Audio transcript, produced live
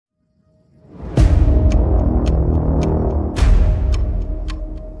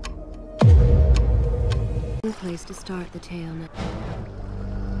fitting place to start the tale now.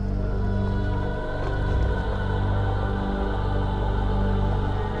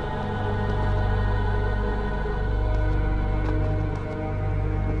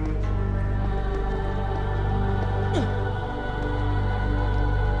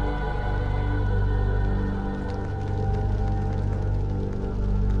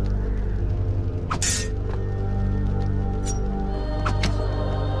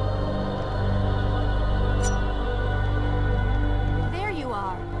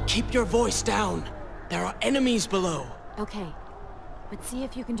 Keep your voice down. There are enemies below. Okay, but see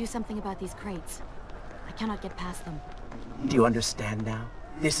if you can do something about these crates. I cannot get past them. Do you understand now?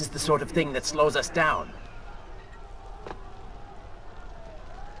 This is the sort of thing that slows us down.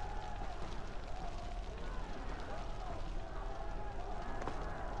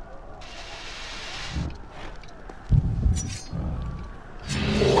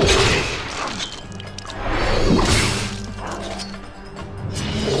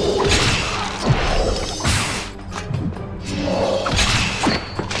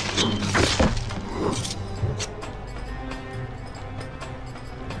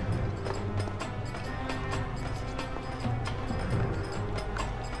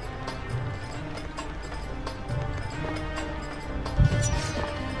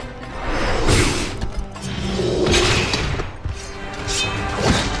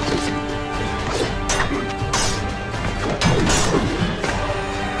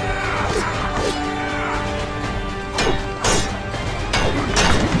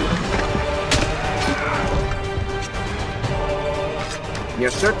 You're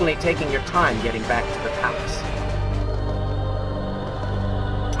certainly taking your time getting back to the palace.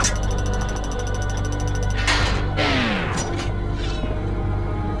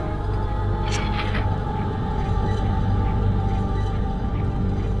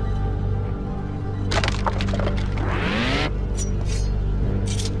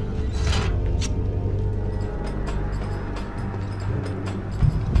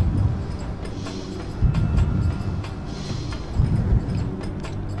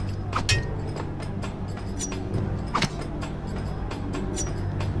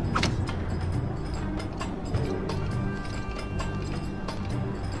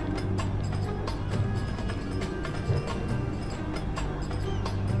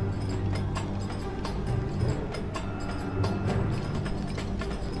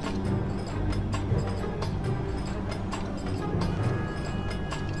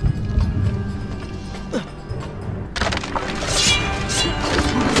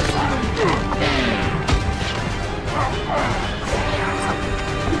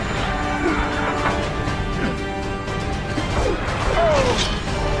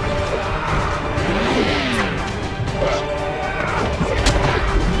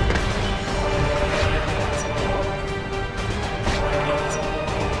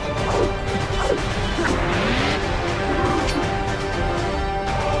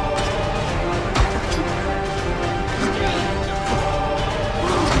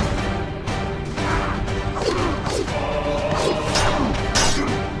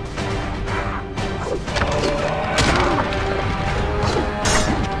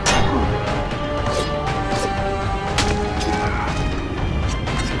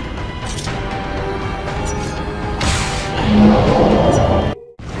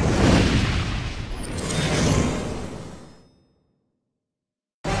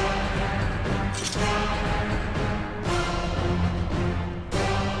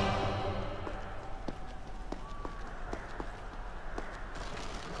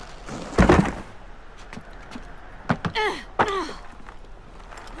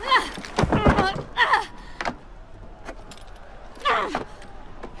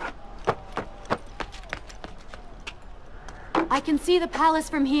 I can see the palace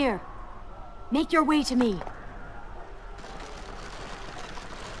from here. Make your way to me.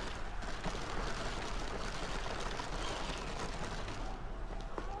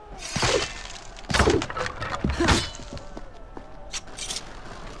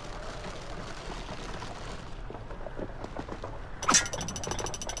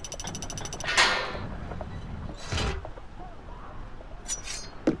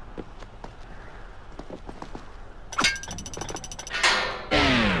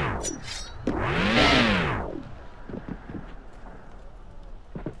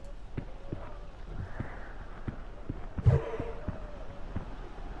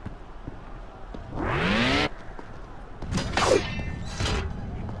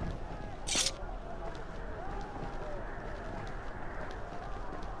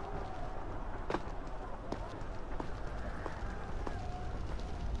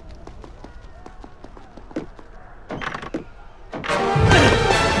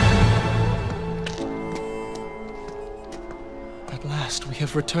 last, we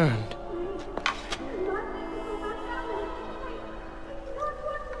have returned.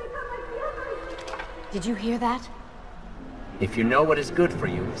 Did you hear that? If you know what is good for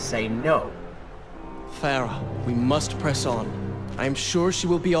you, say no. Farah, we must press on. I am sure she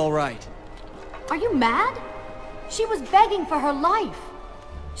will be all right. Are you mad? She was begging for her life.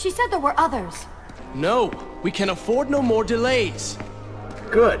 She said there were others. No, we can afford no more delays.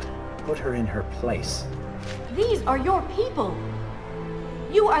 Good. Put her in her place. These are your people.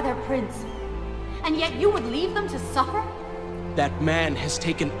 You are their prince. And yet you would leave them to suffer? That man has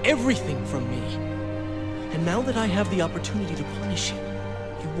taken everything from me. And now that I have the opportunity to punish him,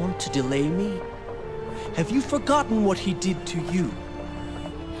 you want to delay me? Have you forgotten what he did to you?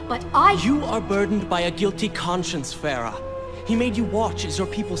 But You are burdened by a guilty conscience, Farah. He made you watch as your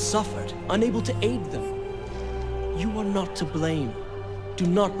people suffered, unable to aid them. You are not to blame. Do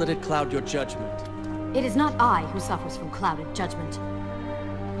not let it cloud your judgment. It is not I who suffers from clouded judgment.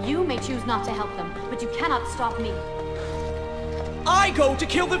 You may choose not to help them, but you cannot stop me. I go to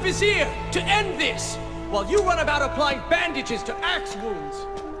kill the Vizier, to end this, while you run about applying bandages to axe wounds.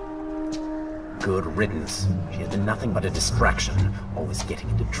 Good riddance. She has been nothing but a distraction, always getting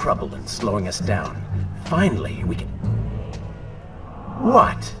into trouble and slowing us down. Finally, we can...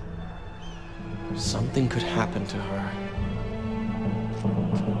 What? Something could happen to her.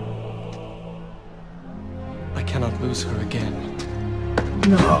 I cannot lose her again.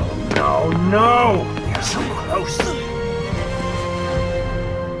 No, no, no! We are so close!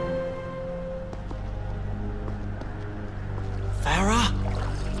 Farah?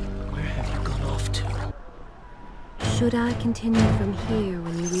 Where have you gone off to? Should I continue from here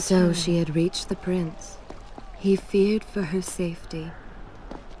when you return? So she had reached the prince. He feared for her safety.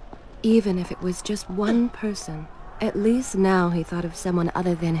 Even if it was just one person, at least now he thought of someone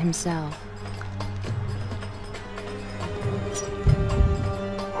other than himself.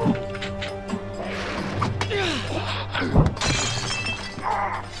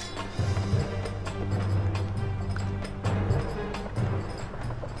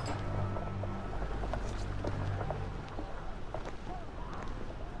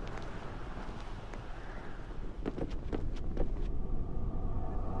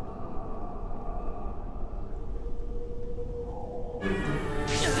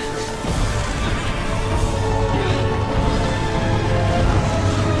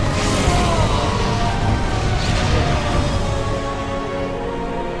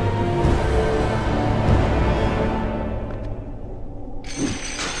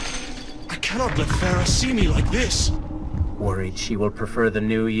 Let Farah see me like this. Worried she will prefer the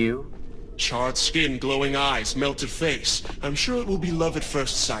new you? Charred skin, glowing eyes, melted face. I'm sure it will be love at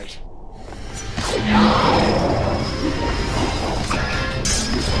first sight.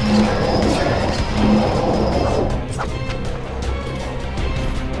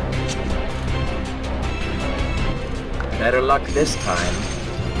 Better luck this time.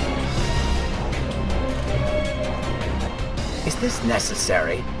 Is this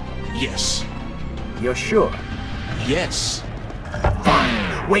necessary? Yes. You're sure? Yes.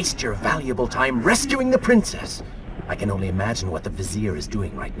 Fine. Waste your valuable time rescuing the princess. I can only imagine what the Vizier is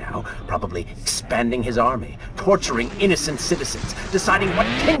doing right now. Probably expanding his army, torturing innocent citizens, deciding what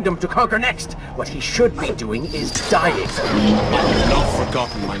kingdom to conquer next. What he should be doing is dying. I've not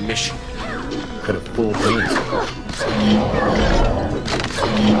forgotten my mission. Could have fooled me.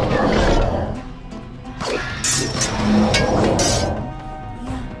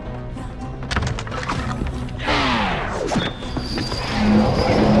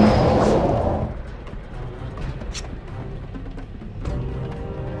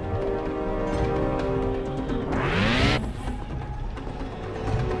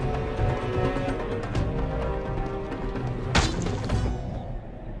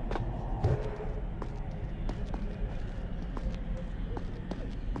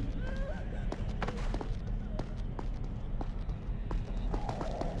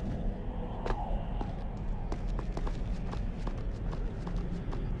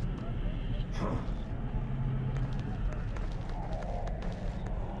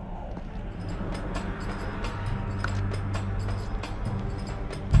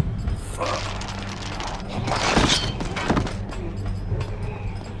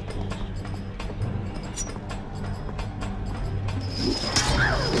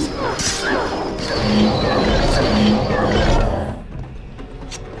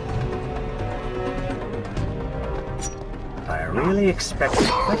 I really expected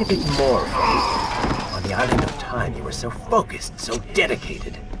quite a bit more from you. On the island of time, you were so focused, so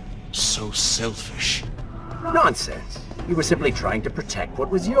dedicated. So selfish. Nonsense. You were simply trying to protect what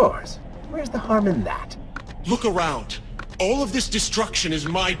was yours. Where's the harm in that? Look around. All of this destruction is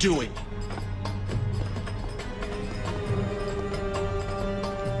my doing.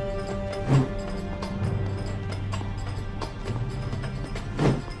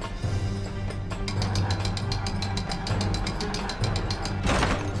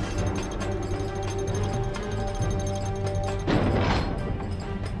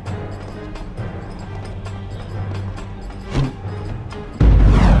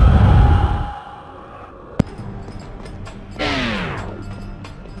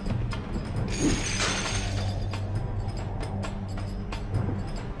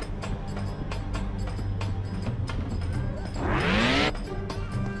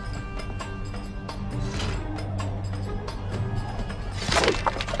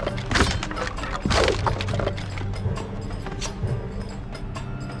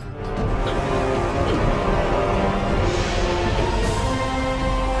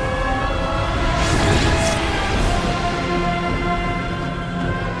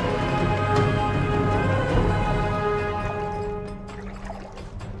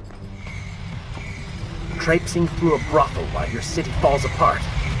 Traipsing through a brothel while your city falls apart.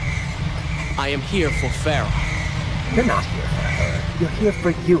 I am here for Farah. You're not here for her. You're here for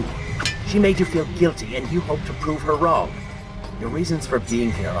you. She made you feel guilty, and you hope to prove her wrong. Your reasons for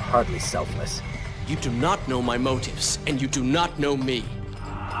being here are hardly selfless. You do not know my motives, and you do not know me.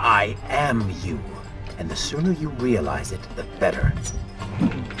 I am you, and the sooner you realize it, the better.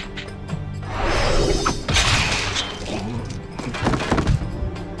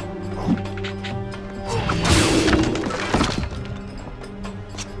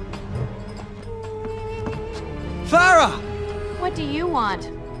 Farah! What do you want?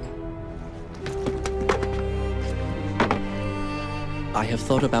 I have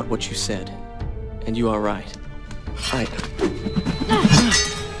thought about what you said, and you are right. Can't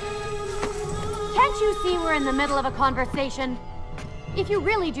you see we're in the middle of a conversation? If you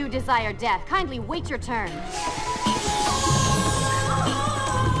really do desire death, kindly wait your turn.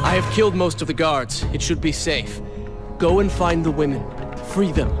 I have killed most of the guards. It should be safe. Go and find the women.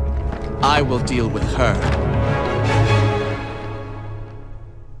 Free them. I will deal with her.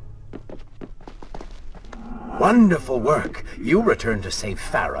 Wonderful work. You return to save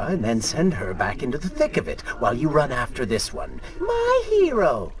Farah and then send her back into the thick of it while you run after this one. My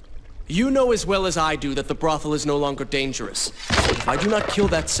hero! You know as well as I do that the brothel is no longer dangerous. If I do not kill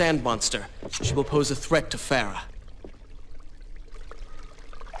that sand monster, she will pose a threat to Farah.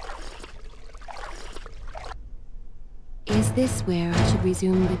 Is this where I should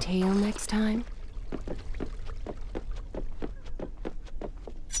resume the tale next time?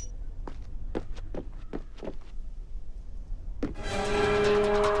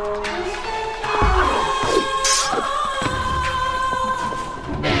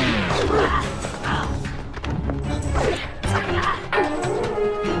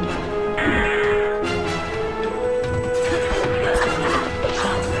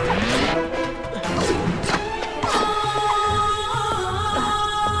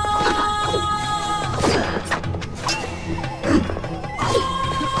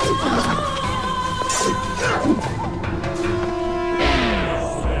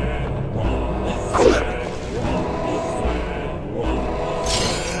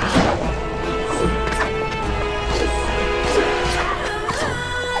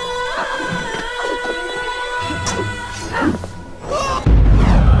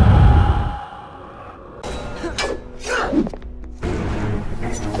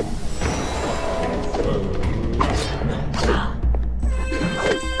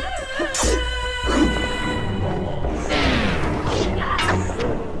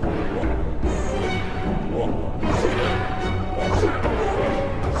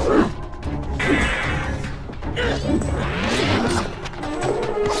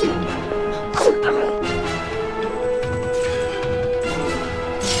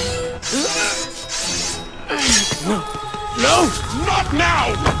 No! Not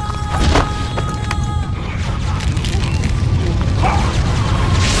now!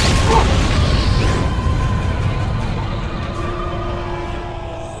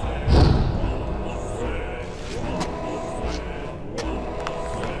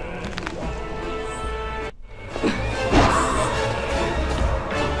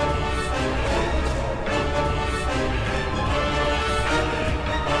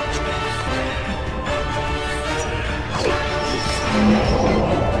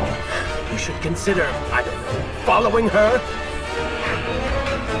 Consider, I don't know, following her?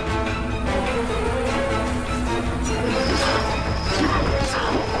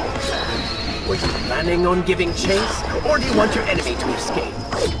 Were you planning on giving chase, or do you want your enemy to escape?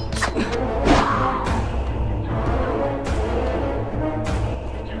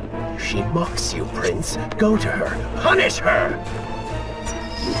 She mocks you, Prince. Go to her. Punish her!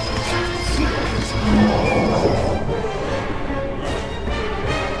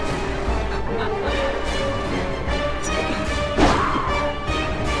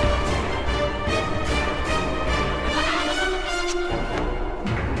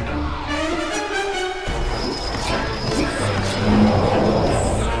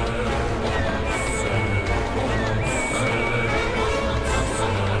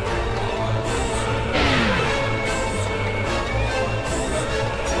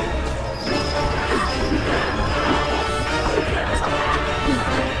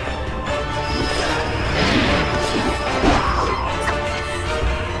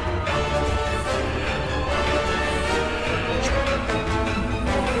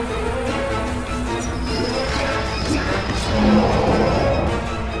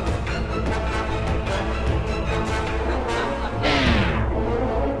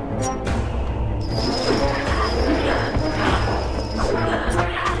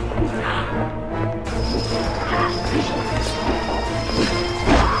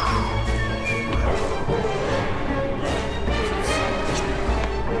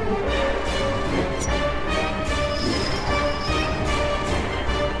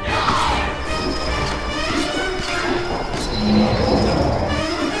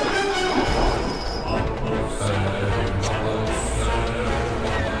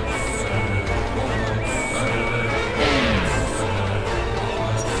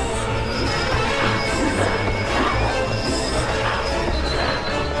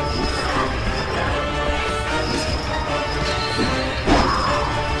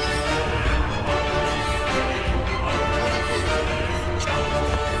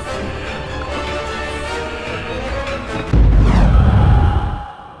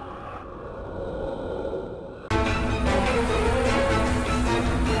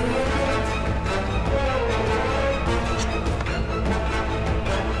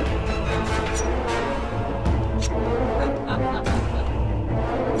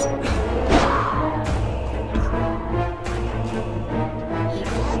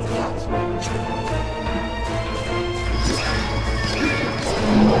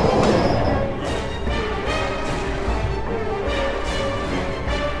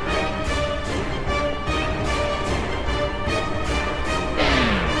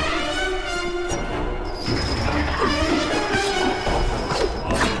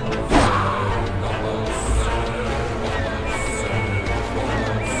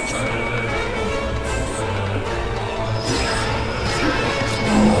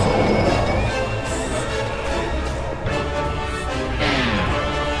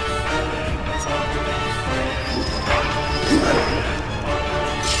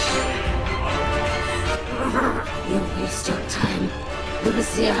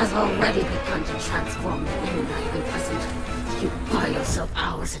 Vizier has already begun to transform the women I have imprisoned. You buy yourself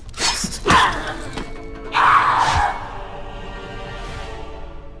hours at best.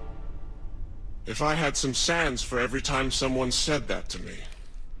 If I had some sands for every time someone said that to me.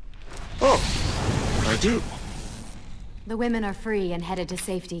 Oh, I do. The women are free and headed to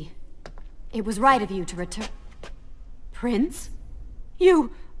safety. It was right of you to return... Prince?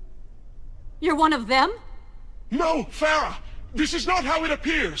 You're one of them? No, Farah! This is not how it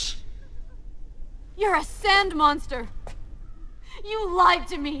appears! You're a sand monster! You lied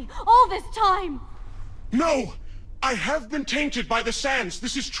to me all this time! No! I have been tainted by the sands,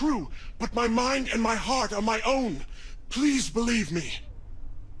 this is true. But my mind and my heart are my own. Please believe me.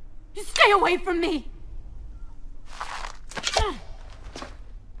 Stay away from me!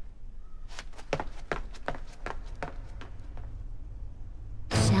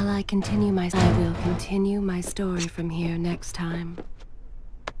 Shall I continue my... I will continue my story from here next time.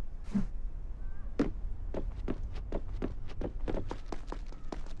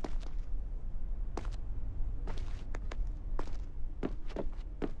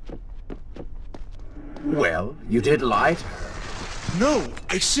 Well, you did lie to her. No,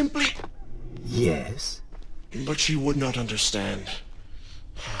 I simply... Yes? But she would not understand.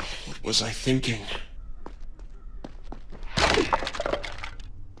 What was I thinking?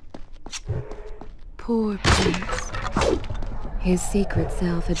 Poor Prince. His secret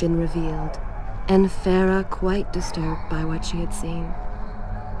self had been revealed, and Farah quite disturbed by what she had seen.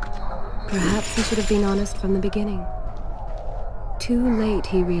 Perhaps he should have been honest from the beginning. Too late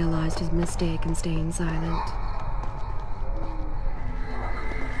he realized his mistake in staying silent.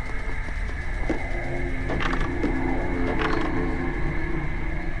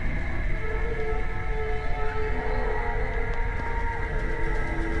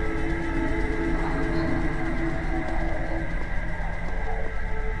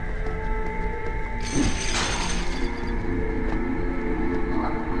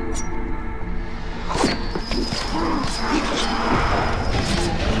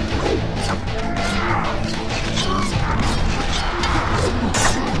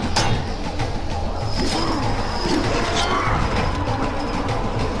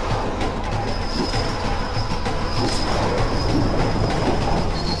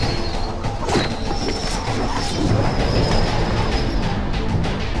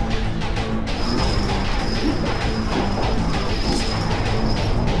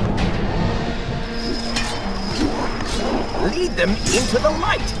 Into the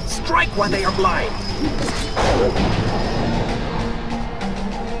light! Strike while they are blind!